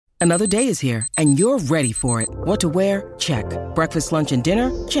Another day is here, and you're ready for it. What to wear? Check. Breakfast, lunch, and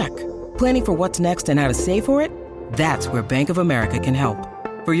dinner? Check. Planning for what's next and how to save for it? That's where Bank of America can help.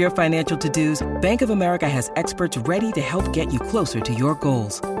 For your financial to-dos, Bank of America has experts ready to help get you closer to your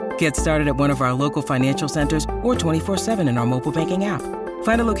goals. Get started at one of our local financial centers or 24/7 in our mobile banking app.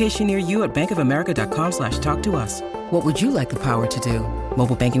 Find a location near you at bankofamerica.com/talktous. What would you like the power to do?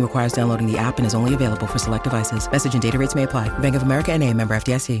 Mobile banking requires downloading the app and is only available for select devices. Message and data rates may apply. Bank of America N.A., member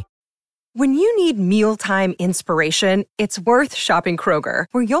FDIC. When you need mealtime inspiration, it's worth shopping Kroger,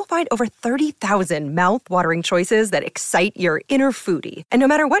 where you'll find over 30,000 mouth-watering choices that excite your inner foodie. And no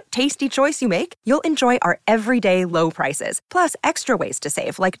matter what tasty choice you make, you'll enjoy our everyday low prices, plus extra ways to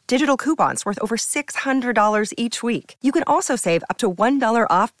save, like digital coupons worth over $600 each week. You can also save up to $1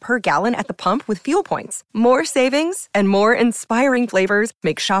 off per gallon at the pump with fuel points. More savings and more inspiring flavors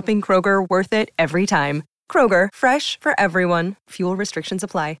make shopping Kroger worth it every time. Kroger, fresh for everyone. Fuel restrictions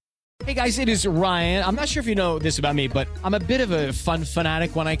apply. Hey guys, it is Ryan. I'm not sure if you know this about me, but I'm a bit of a fun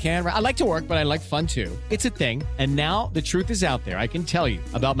fanatic when I can. I like to work, but I like fun too. It's a thing. And now the truth is out there. I can tell you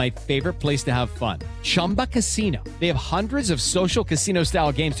about my favorite place to have fun. Chumba Casino. They have hundreds of social casino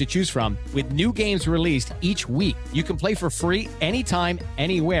style games to choose from with new games released each week. You can play for free anytime,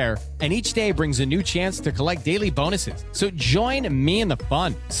 anywhere. And each day brings a new chance to collect daily bonuses. So join me in the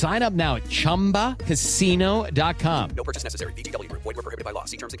fun. Sign up now at ChumbaCasino.com. No purchase necessary. VGW Group. Void where prohibited by law.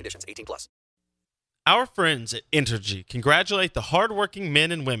 See terms and conditions. 18+. Our friends at Entergy congratulate the hardworking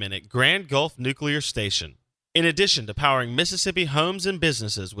men and women at Grand Gulf Nuclear Station. In addition to powering Mississippi homes and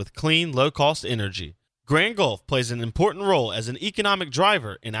businesses with clean, low-cost energy, Grand Gulf plays an important role as an economic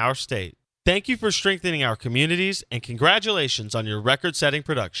driver in our state. Thank you for strengthening our communities, and congratulations on your record-setting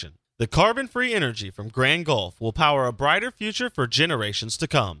production. The carbon-free energy from Grand Gulf will power a brighter future for generations to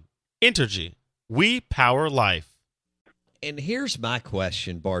come. Entergy. We power life. And here's my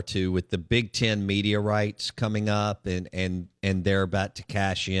question, Bartu, with the Big Ten media rights coming up and they're about to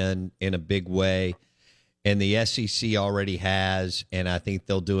cash in a big way, and the SEC already has, and I think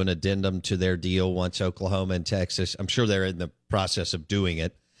they'll do an addendum to their deal once Oklahoma and Texas, I'm sure they're in the process of doing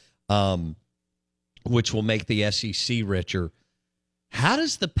it, which will make the SEC richer. How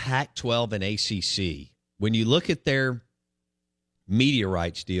does the Pac-12 and ACC, when you look at their media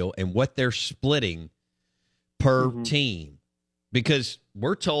rights deal and what they're splitting per team, because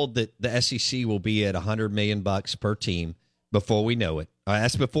we're told that the SEC will be at $100 million per team before we know it.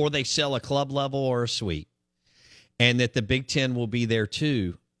 That's before they sell a club level or a suite, and that the Big Ten will be there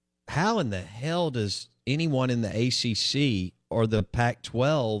too. How in the hell does anyone in the ACC or the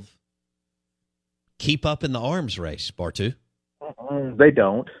Pac-12 keep up in the arms race, Bartu? They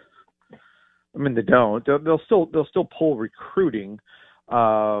don't. I mean, they don't. They'll still pull recruiting.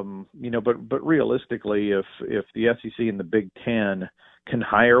 But realistically, if the SEC and the Big Ten can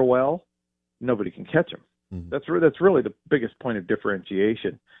hire well, nobody can catch them. Mm-hmm. That's really the biggest point of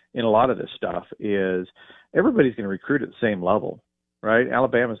differentiation in a lot of this stuff is everybody's going to recruit at the same level, right?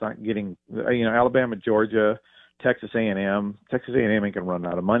 Alabama's not getting, Alabama, Georgia, Texas A&M. Texas A&M ain't going to run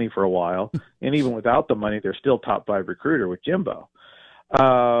out of money for a while, and even without the money, they're still top 5 recruiter with Jimbo.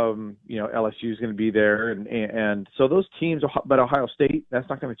 LSU is going to be there, and so those teams, but Ohio State, that's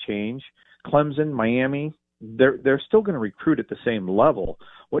not going to change. Clemson, Miami, they're still going to recruit at the same level.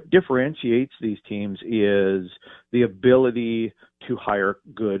 What differentiates these teams is the ability to hire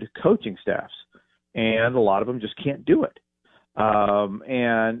good coaching staffs, and a lot of them just can't do it.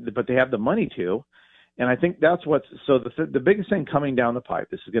 But they have the money to, and I think that's what's so the biggest thing coming down the pipe.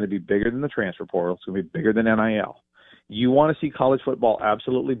 This is going to be bigger than the transfer portal. It's going to be bigger than NIL. You want to see college football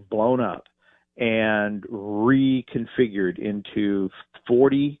absolutely blown up and reconfigured into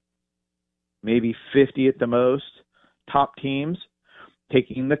 40, maybe 50 at the most top teams.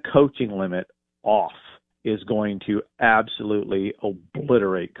 Taking the coaching limit off is going to absolutely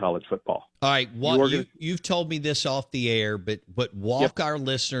obliterate college football. All right, you've told me this off the air, but walk our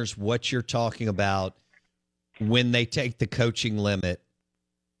listeners what you're talking about when they take the coaching limit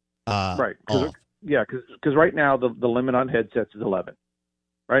right. off. Yeah, because right now the limit on headsets is 11,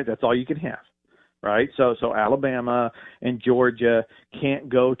 right? That's all you can have, right? So Alabama and Georgia can't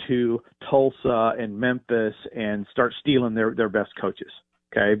go to Tulsa and Memphis and start stealing their best coaches,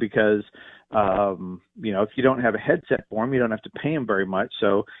 okay? Because, if you don't have a headset for them, you don't have to pay them very much,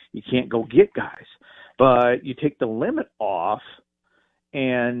 so you can't go get guys. But you take the limit off,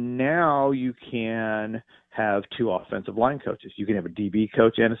 and now you can have 2 offensive line coaches. You can have a DB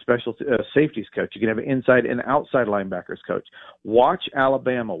coach and a special safeties coach. You can have an inside and outside linebackers coach. Watch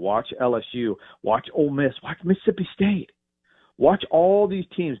Alabama, watch LSU, watch Ole Miss, watch Mississippi State. Watch all these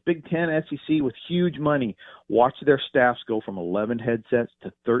teams, Big Ten, SEC, with huge money. Watch their staffs go from 11 headsets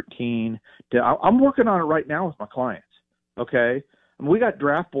to 13. I'm working on it right now with my clients, okay? I mean, we got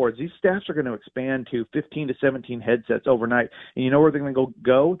draft boards. These staffs are going to expand to 15 to 17 headsets overnight. And you know where they're going to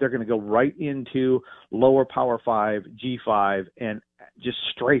go? They're going to go right into lower Power 5, G5, and just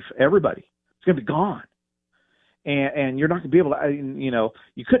strafe everybody. It's going to be gone. And you're not going to be able to,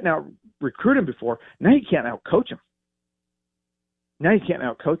 you couldn't out-recruit them before. Now you can't out-coach them.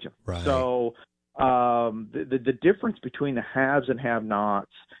 Right. So the difference between the haves and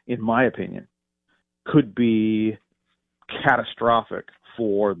have-nots, in my opinion, could be catastrophic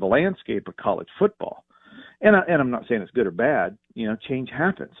for the landscape of college football. And I'm not saying it's good or bad. Change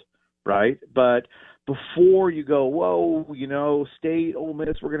happens, right? But before you go, whoa, State, Ole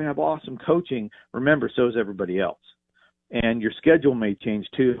Miss, we're going to have awesome coaching, remember, so is everybody else. And your schedule may change,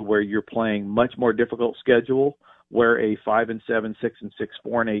 too, where you're playing much more difficult schedule, where a 5-7, 6-6,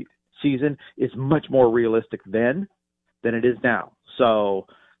 4-8 season is much more realistic then than it is now. So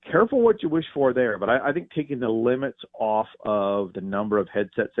careful what you wish for there. But I think taking the limits off of the number of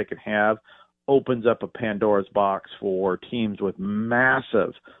headsets they can have opens up a Pandora's box for teams with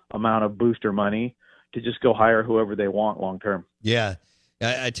massive amount of booster money to just go hire whoever they want long term. Yeah.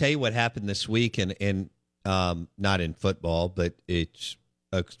 I tell you what happened this week, and not in football, but it's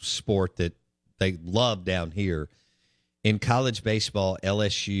a sport that they love down here. In college baseball,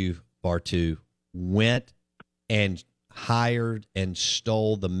 LSU, Bartu, went and hired and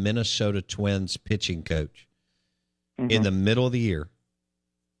stole the Minnesota Twins pitching coach in the middle of the year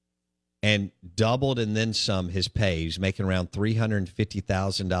and doubled and then some his pay. He's making around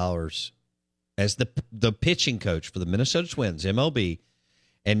 $350,000 as the pitching coach for the Minnesota Twins, MLB.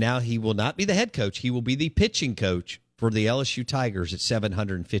 And now he will not be the head coach. He will be the pitching coach for the LSU Tigers at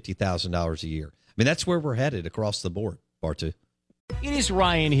 $750,000 a year. I mean, that's where we're headed across the board, Bartu. It is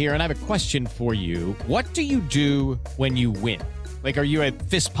Ryan here, and I have a question for you. What do you do when you win? Like, are you a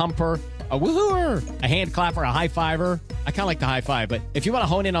fist pumper, a woo-hooer, a hand clapper, a high-fiver? I kind of like the high-five, but if you want to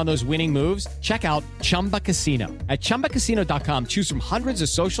hone in on those winning moves, check out Chumba Casino. At ChumbaCasino.com, choose from hundreds of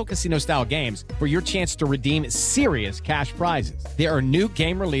social casino-style games for your chance to redeem serious cash prizes. There are new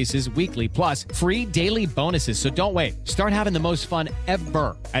game releases weekly, plus free daily bonuses, so don't wait. Start having the most fun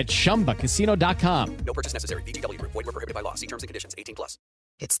ever at ChumbaCasino.com. No purchase necessary. VGW Group. Void where prohibited by law. See terms and conditions. 18+.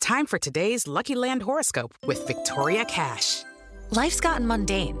 It's time for today's Lucky Land horoscope with Victoria Cash. Life's gotten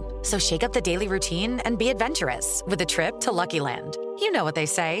mundane, so shake up the daily routine and be adventurous with a trip to Lucky Land. You know what they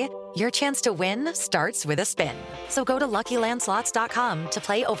say, your chance to win starts with a spin. So go to LuckyLandSlots.com to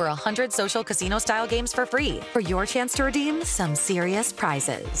play over 100 social casino-style games for free for your chance to redeem some serious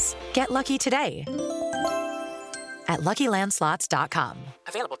prizes. Get lucky today at LuckyLandSlots.com.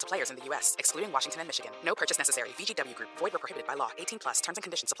 Available to players in the U.S., excluding Washington and Michigan. No purchase necessary. VGW Group. Void where prohibited by law. 18+. Terms and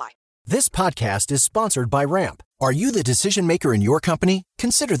conditions apply. This podcast is sponsored by Ramp. Are you the decision maker in your company?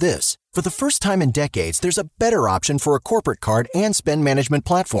 Consider this. For the first time in decades, there's a better option for a corporate card and spend management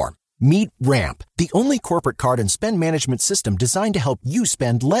platform. Meet Ramp, the only corporate card and spend management system designed to help you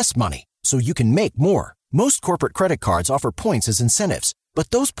spend less money so you can make more. Most corporate credit cards offer points as incentives, but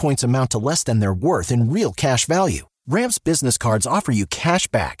those points amount to less than their worth in real cash value. Ramp's business cards offer you cash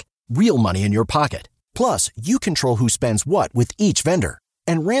back, real money in your pocket. Plus, you control who spends what with each vendor.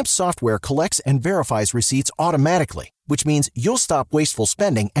 And Ramp software collects and verifies receipts automatically, which means you'll stop wasteful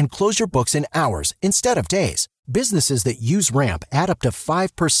spending and close your books in hours instead of days. Businesses that use Ramp add up to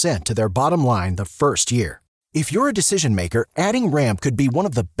 5% to their bottom line the first year. If you're a decision maker, adding Ramp could be one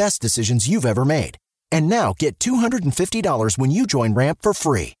of the best decisions you've ever made. And now get $250 when you join Ramp for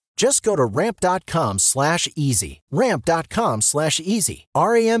free. Just go to ramp.com/easy. Ramp.com/easy.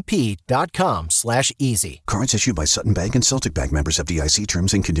 RAMP.com/easy. Cards issued by Sutton Bank and Celtic Bank, members of FDIC.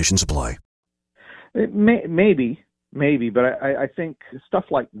 Terms and conditions apply. Maybe, but I think stuff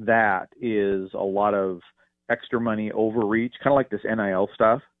like that is a lot of extra money overreach, kind of like this NIL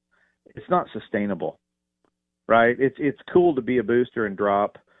stuff. It's not sustainable, right? It's cool to be a booster and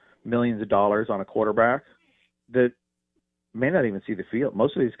drop millions of dollars on a quarterback that may not even see the field. A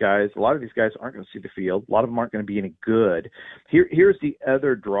lot of these guys aren't going to see the field. A lot of them aren't going to be any good. Here's the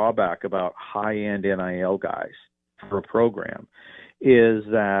other drawback about high-end NIL guys for a program is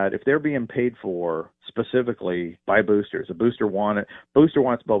that if they're being paid for specifically by boosters, booster wants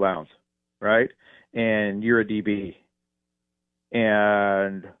Bo Bounds, right? And you're a DB,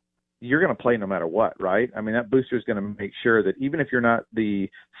 and you're going to play no matter what, right? I mean, that booster is going to make sure that even if you're not the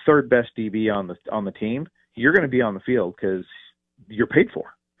third best DB on the team, you're going to be on the field because you're paid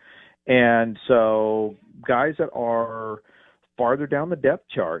for. And so guys that are farther down the depth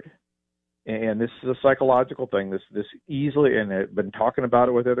chart and this is a psychological thing. This easily, and I've been talking about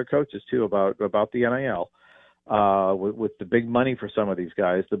it with other coaches too about the NIL. With the big money for some of these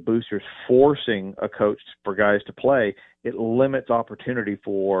guys, the boosters forcing a coach for guys to play, it limits opportunity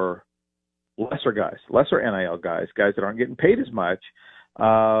for lesser guys, lesser NIL guys that aren't getting paid as much.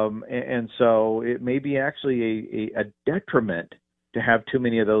 And so it may be actually a detriment to have too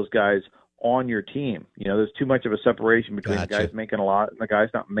many of those guys on your team. There's too much of a separation between the guys making a lot and the guys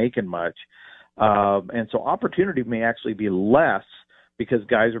not making much. And so opportunity may actually be less because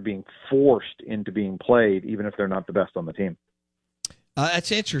guys are being forced into being played, even if they're not the best on the team.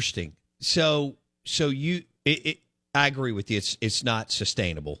 That's interesting. So I agree with you. It's not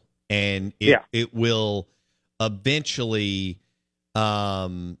sustainable, and it will eventually,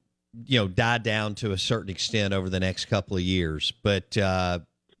 die down to a certain extent over the next couple of years. But I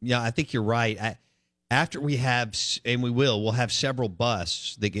think you're right. After we have, and we'll have several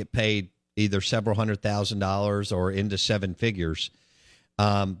busts that get paid either several $100,000 or into seven figures.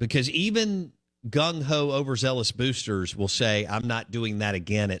 Because even gung-ho, overzealous boosters will say, I'm not doing that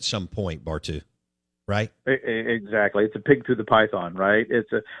again at some point, Bartu, right? Exactly. It's a pig through the python, right? It's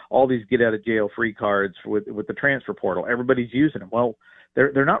all these get-out-of-jail-free cards with the transfer portal. Everybody's using them. Well,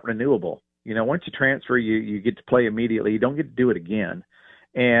 they're not renewable. Once you transfer, you get to play immediately. You don't get to do it again.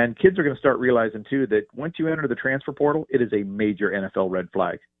 And kids are going to start realizing, too, that once you enter the transfer portal, it is a major NFL red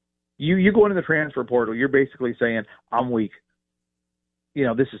flag. You go into the transfer portal, you're basically saying, I'm weak.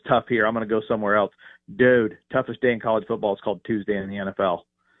 This is tough here. I'm going to go somewhere else. Dude, toughest day in college football is called Tuesday in the NFL.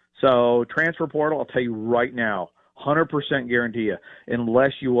 So transfer portal, I'll tell you right now, 100% guarantee you,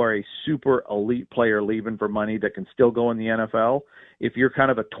 unless you are a super elite player leaving for money that can still go in the NFL, if you're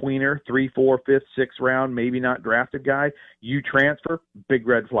kind of a tweener, 3, 4, 5th, 6th round, maybe not drafted guy, you transfer, big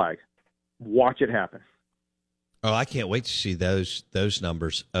red flag. Watch it happen. Oh, I can't wait to see those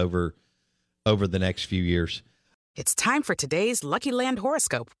numbers over the next few years. It's time for today's Lucky Land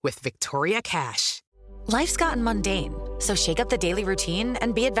horoscope with Victoria Cash. Life's gotten mundane, so shake up the daily routine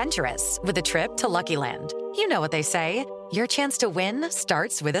and be adventurous with a trip to Lucky Land. You know what they say, your chance to win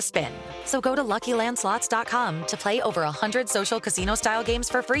starts with a spin. So go to LuckyLandSlots.com to play over 100 social casino-style games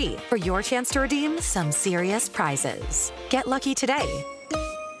for free for your chance to redeem some serious prizes. Get lucky today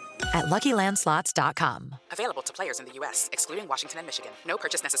at LuckyLandSlots.com. Available to players in the U.S., excluding Washington and Michigan. No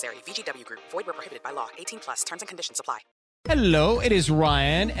purchase necessary. VGW Group. Void where prohibited by law. 18+. Terms and conditions apply. Hello, it is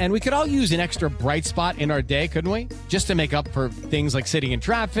Ryan, and we could all use an extra bright spot in our day, couldn't we? Just to make up for things like sitting in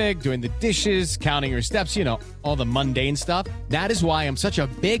traffic, doing the dishes, counting your steps, all the mundane stuff. That is why I'm such a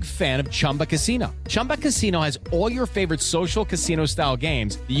big fan of Chumba Casino. Chumba Casino has all your favorite social casino-style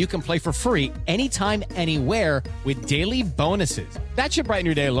games that you can play for free anytime, anywhere with daily bonuses. That should brighten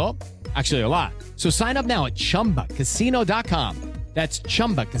your day a little. Actually, a lot. So sign up now at ChumbaCasino.com. That's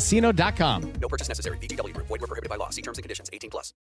ChumbaCasino.com. No purchase necessary. VGW Group. Void where prohibited by law. See terms and conditions. 18+.